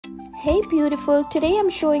Hey beautiful, today I'm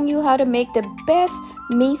showing you how to make the best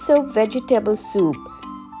miso vegetable soup.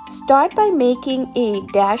 Start by making a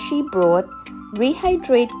dashi broth,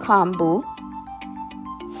 rehydrate kombu,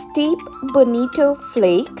 steep bonito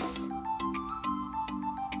flakes.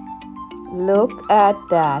 Look at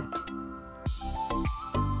that.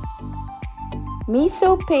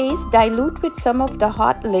 Miso paste, dilute with some of the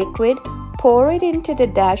hot liquid, pour it into the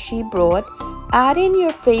dashi broth, add in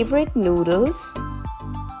your favorite noodles.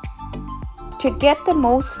 To get the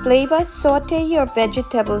most flavor, saute your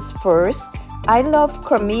vegetables first. I love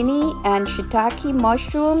cremini and shiitake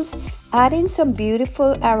mushrooms. Add in some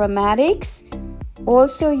beautiful aromatics.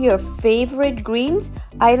 Also your favorite greens.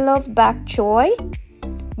 I love bok choy.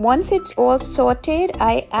 Once it's all sauteed,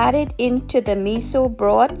 I add it into the miso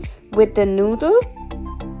broth with the noodle.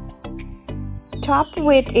 Top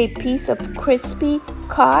with a piece of crispy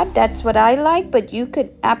cod. That's what I like, but you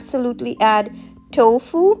could absolutely add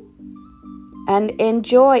tofu. And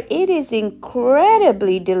enjoy. It is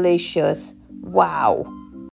incredibly delicious. Wow.